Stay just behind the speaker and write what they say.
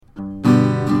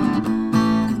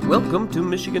Welcome to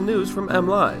Michigan News from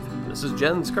MLive. This is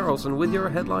Jens Carlson with your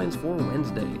headlines for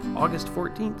Wednesday, August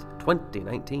 14th,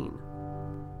 2019.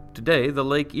 Today, the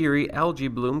Lake Erie algae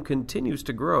bloom continues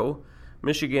to grow.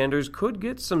 Michiganders could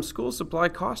get some school supply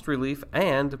cost relief,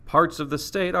 and parts of the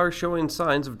state are showing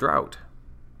signs of drought.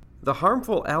 The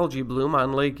harmful algae bloom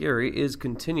on Lake Erie is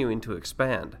continuing to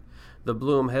expand. The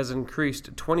bloom has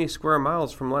increased 20 square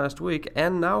miles from last week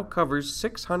and now covers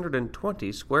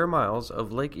 620 square miles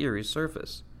of Lake Erie's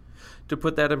surface. To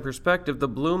put that in perspective, the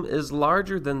bloom is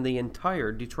larger than the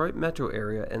entire Detroit metro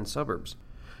area and suburbs.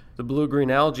 The blue-green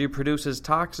algae produces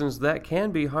toxins that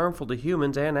can be harmful to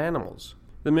humans and animals.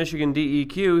 The Michigan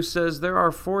DEQ says there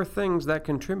are 4 things that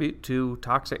contribute to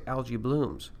toxic algae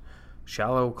blooms: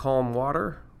 shallow, calm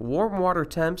water, warm water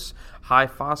temps, high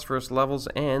phosphorus levels,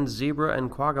 and zebra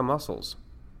and quagga mussels.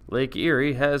 Lake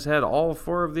Erie has had all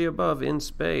 4 of the above in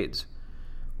spades.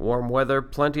 Warm weather,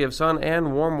 plenty of sun,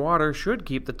 and warm water should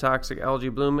keep the toxic algae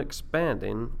bloom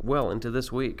expanding well into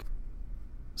this week.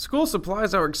 School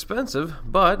supplies are expensive,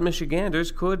 but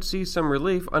Michiganders could see some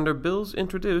relief under bills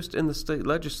introduced in the state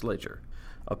legislature.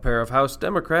 A pair of House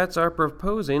Democrats are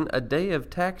proposing a day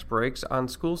of tax breaks on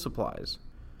school supplies.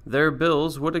 Their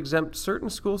bills would exempt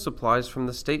certain school supplies from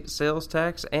the state sales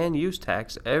tax and use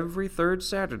tax every third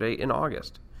Saturday in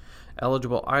August.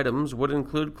 Eligible items would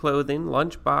include clothing,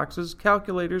 lunch boxes,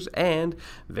 calculators, and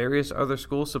various other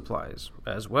school supplies,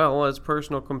 as well as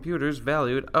personal computers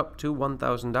valued up to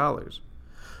 $1,000.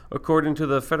 According to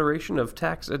the Federation of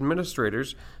Tax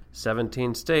Administrators,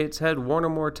 17 states had one or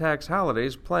more tax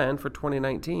holidays planned for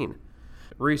 2019.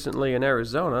 Recently in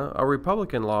Arizona, a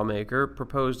Republican lawmaker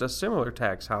proposed a similar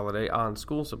tax holiday on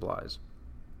school supplies.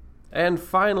 And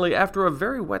finally, after a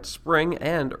very wet spring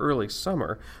and early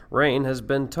summer, rain has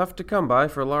been tough to come by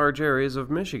for large areas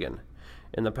of Michigan.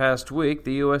 In the past week,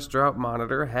 the U.S. Drought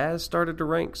Monitor has started to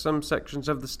rank some sections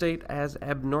of the state as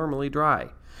abnormally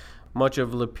dry. Much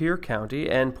of Lapeer County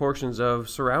and portions of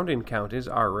surrounding counties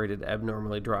are rated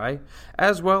abnormally dry,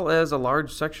 as well as a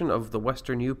large section of the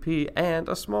western UP and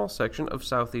a small section of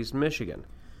southeast Michigan.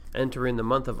 Entering the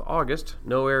month of August,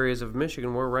 no areas of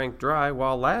Michigan were ranked dry,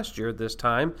 while last year, this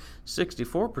time,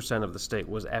 64% of the state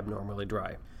was abnormally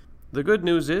dry. The good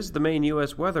news is the main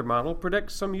U.S. weather model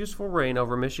predicts some useful rain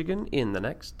over Michigan in the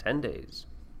next 10 days.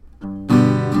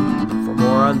 For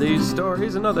more on these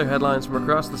stories and other headlines from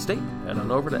across the state, head on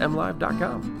over to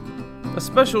mlive.com. A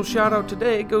special shout-out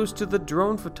today goes to the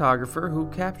drone photographer who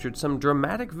captured some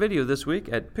dramatic video this week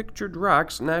at Pictured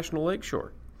Rocks National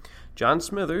Lakeshore. John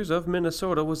Smithers of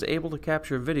Minnesota was able to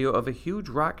capture video of a huge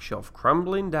rock shelf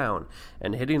crumbling down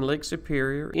and hitting Lake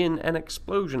Superior in an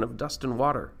explosion of dust and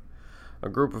water. A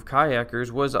group of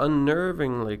kayakers was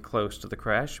unnervingly close to the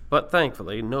crash, but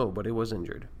thankfully nobody was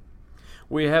injured.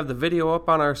 We have the video up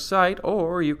on our site,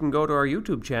 or you can go to our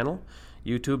YouTube channel,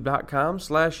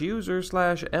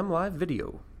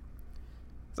 youtube.com/user/mlivevideo.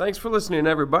 Thanks for listening,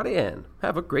 everybody, and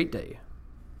have a great day.